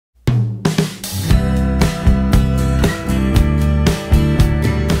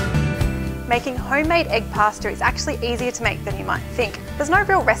homemade egg pasta is actually easier to make than you might think. There's no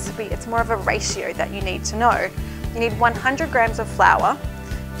real recipe, it's more of a ratio that you need to know. You need 100 grams of flour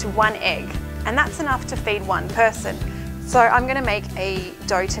to 1 egg, and that's enough to feed one person. So I'm going to make a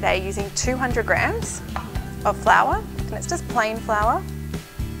dough today using 200 grams of flour, and it's just plain flour.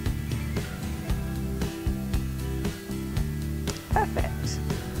 Perfect.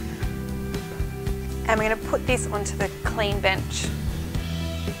 And we're going to put this onto the clean bench,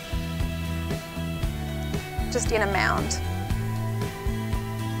 just in a mound.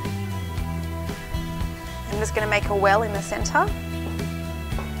 I'm just going to make a well in the centre.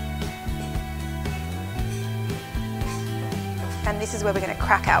 And this is where we're going to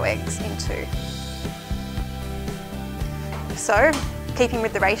crack our eggs into. So, keeping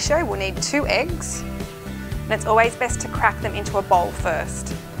with the ratio, we'll need 2 eggs. And it's always best to crack them into a bowl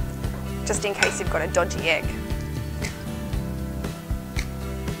first, just in case you've got a dodgy egg.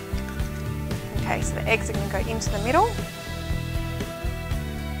 Okay, so the eggs are going to go into the middle.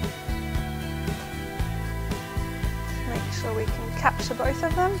 Make sure we can capture both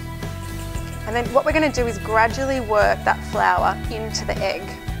of them. And then what we're going to do is gradually work that flour into the egg.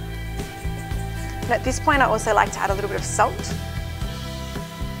 And at this point I also like to add a little bit of salt.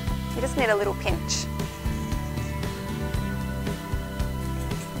 You just need a little pinch.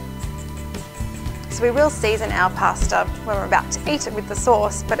 So we will season our pasta when we're about to eat it with the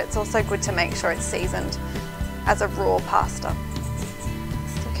sauce, but it's also good to make sure it's seasoned as a raw pasta.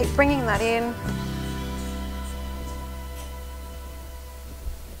 So keep bringing that in.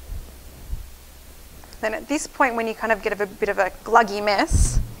 Then at this point, when you kind of get a bit of a gluggy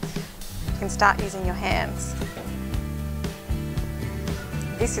mess, you can start using your hands.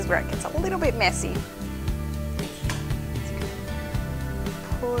 This is where it gets a little bit messy.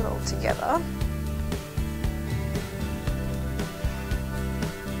 Pull it all together.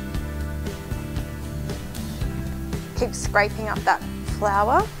 Keep scraping up that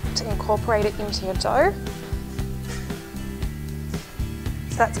flour to incorporate it into your dough.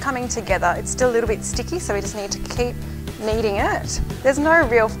 So that's coming together. It's still a little bit sticky, so we just need to keep kneading it. There's no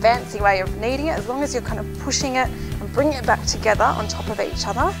real fancy way of kneading it, as long as you're kind of pushing it and bringing it back together on top of each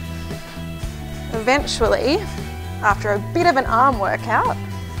other. Eventually, after a bit of an arm workout,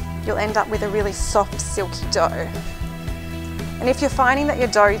 you'll end up with a really soft, silky dough. And if you're finding that your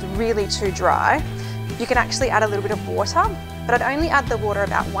dough is really too dry, you can actually add a little bit of water, but I'd only add the water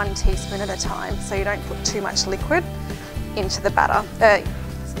about 1 teaspoon at a time, so you don't put too much liquid into the batter.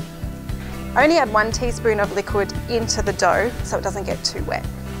 Only add 1 teaspoon of liquid into the dough so it doesn't get too wet.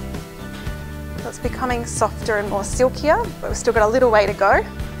 So it's becoming softer and more silkier, but we've still got a little way to go.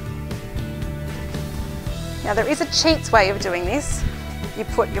 Now there is a cheats way of doing this. You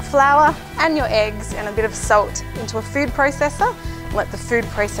put your flour and your eggs and a bit of salt into a food processor and let the food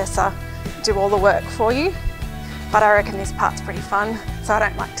processor do all the work for you. But I reckon this part's pretty fun, so I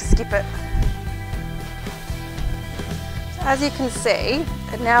don't like to skip it. So as you can see,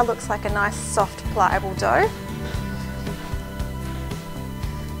 it now looks like a nice soft pliable dough.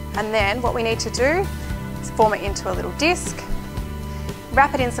 And then what we need to do is form it into a little disc,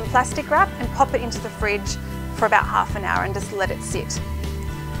 wrap it in some plastic wrap and pop it into the fridge for about half an hour and just let it sit.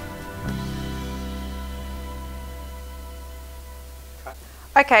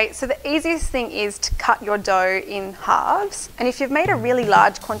 Okay, so the easiest thing is to cut your dough in halves, and if you've made a really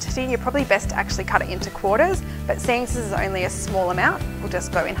large quantity, you're probably best to actually cut it into quarters, but seeing this is only a small amount, we'll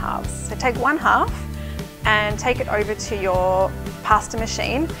just go in halves. So take 1/2 and take it over to your pasta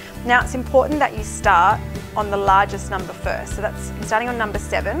machine. Now it's important that you start on the largest number first, so that's I'm starting on number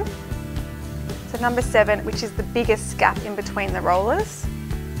 7. So number 7, which is the biggest gap in between the rollers.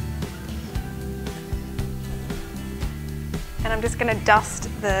 And I'm just going to dust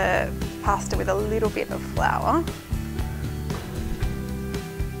the pasta with a little bit of flour,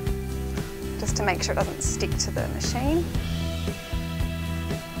 just to make sure it doesn't stick to the machine.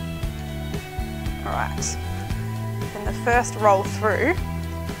 Alright, then the first roll through,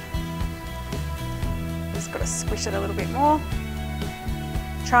 just got to squish it a little bit more.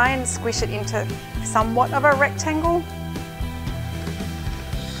 Try and squish it into somewhat of a rectangle.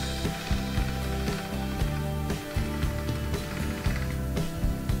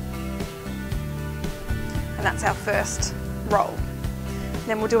 And that's our first roll.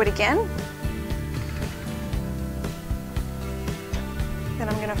 Then we'll do it again. Then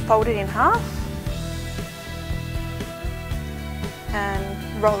I'm going to fold it in half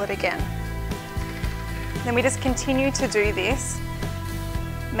and roll it again. Then we just continue to do this,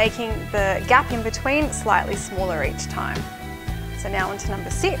 making the gap in between slightly smaller each time. So now on to number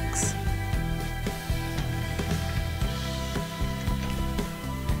 6.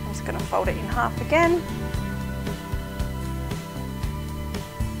 just going to fold it in half again.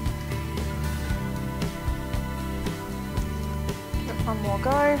 Give it one more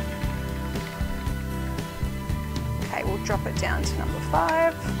go. Okay, we'll drop it down to number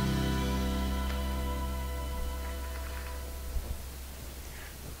 5.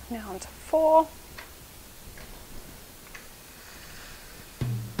 Now on to 4.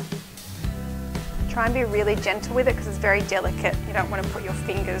 Try and be really gentle with it because it's very delicate. You don't want to put your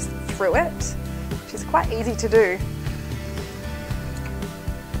fingers through it, which is quite easy to do.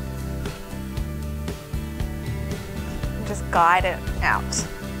 And just guide it out.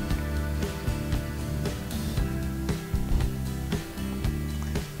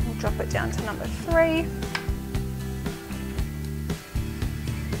 We'll drop it down to number 3.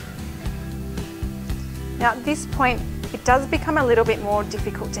 Now at this point, it does become a little bit more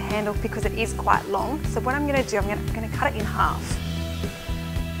difficult to handle because it is quite long. So what I'm going to do, I'm going to cut it in half.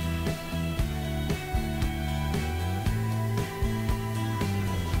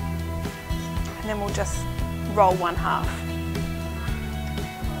 And then we'll just roll one half.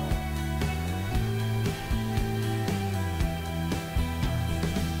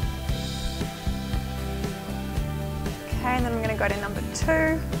 Okay, and then I'm going to go to number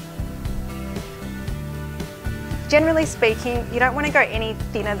 2. Generally speaking, you don't want to go any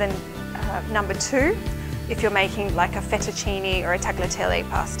thinner than number 2 if you're making like a fettuccine or a tagliatelle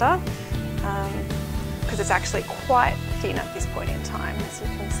pasta, because it's actually quite thin at this point in time, as you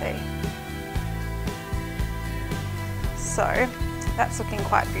can see. So that's looking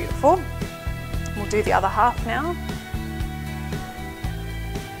quite beautiful. We'll do the other half now.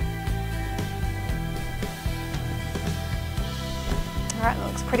 All right, that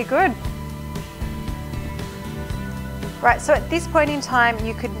looks pretty good. Right, so at this point in time,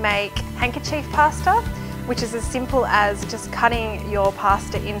 you could make handkerchief pasta, which is as simple as just cutting your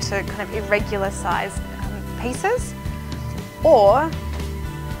pasta into kind of irregular sized pieces. Or,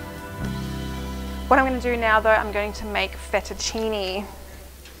 what I'm going to do now though, I'm going to make fettuccine.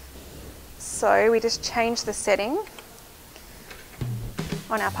 So we just change the setting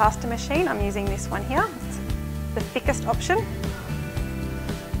on our pasta machine. I'm using this one here, it's the thickest option.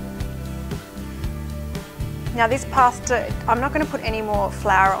 Now this pasta, I'm not going to put any more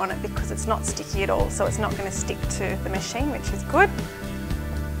flour on it because it's not sticky at all, so it's not going to stick to the machine, which is good.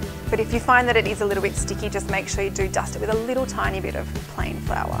 But if you find that it is a little bit sticky, just make sure you do dust it with a little tiny bit of plain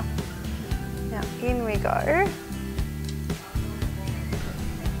flour. Now in we go.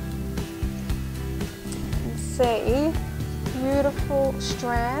 You can see beautiful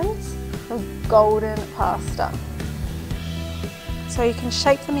strands of golden pasta. So you can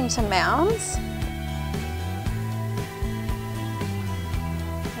shape them into mounds.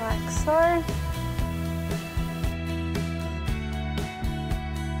 Like so.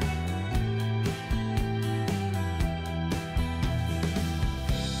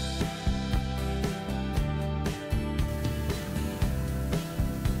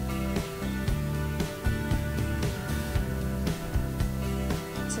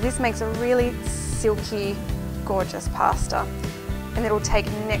 So this makes a really silky, gorgeous pasta, and it'll take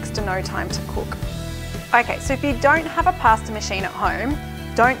next to no time to cook. Okay, so if you don't have a pasta machine at home,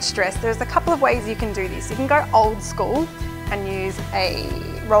 don't stress, there's a couple of ways you can do this. You can go old school and use a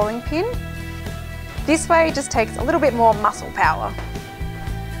rolling pin. This way it just takes a little bit more muscle power.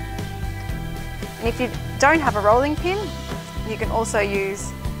 And if you don't have a rolling pin, you can also use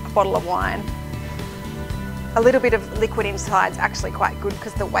a bottle of wine. A little bit of liquid inside is actually quite good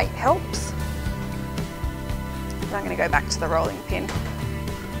because the weight helps. And I'm going to go back to the rolling pin.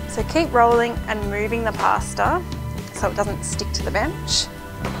 So keep rolling and moving the pasta so it doesn't stick to the bench.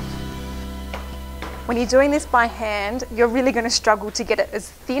 When you're doing this by hand, you're really going to struggle to get it as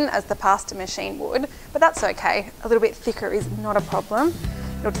thin as the pasta machine would, but that's okay. A little bit thicker is not a problem.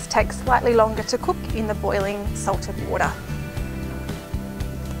 It'll just take slightly longer to cook in the boiling salted water.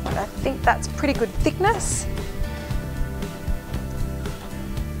 But I think that's pretty good thickness.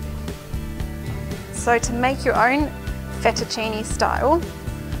 So to make your own fettuccine style,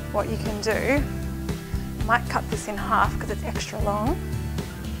 what you can do, you might cut this in half because it's extra long.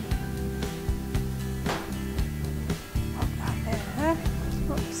 Pop that there.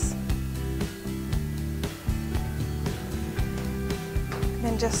 Oops. And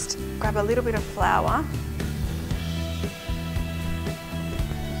then just grab a little bit of flour.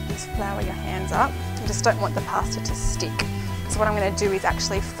 Just flour your hands up. You just don't want the pasta to stick. So what I'm going to do is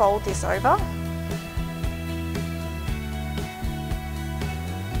actually fold this over.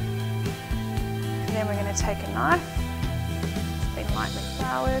 And then we're going to take a knife, it's been lightly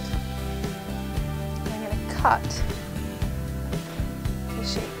floured, and I'm going to cut your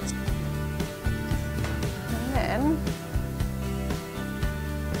sheets. And then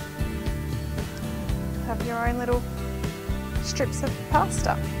have your own little strips of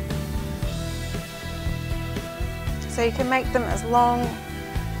pasta. So you can make them as long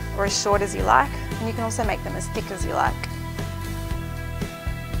or as short as you like, and you can also make them as thick as you like.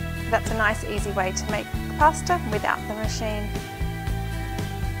 That's a nice easy way to make pasta without the machine.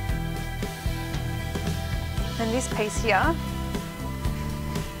 And this piece here,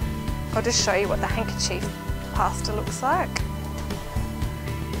 I'll just show you what the handkerchief pasta looks like.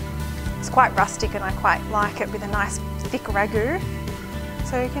 It's quite rustic and I quite like it with a nice thick ragu.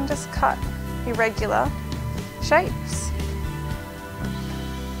 So you can just cut irregular shapes.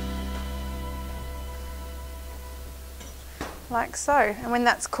 Like so. And when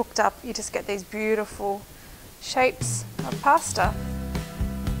that's cooked up, you just get these beautiful shapes of pasta.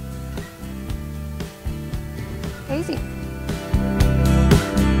 Easy.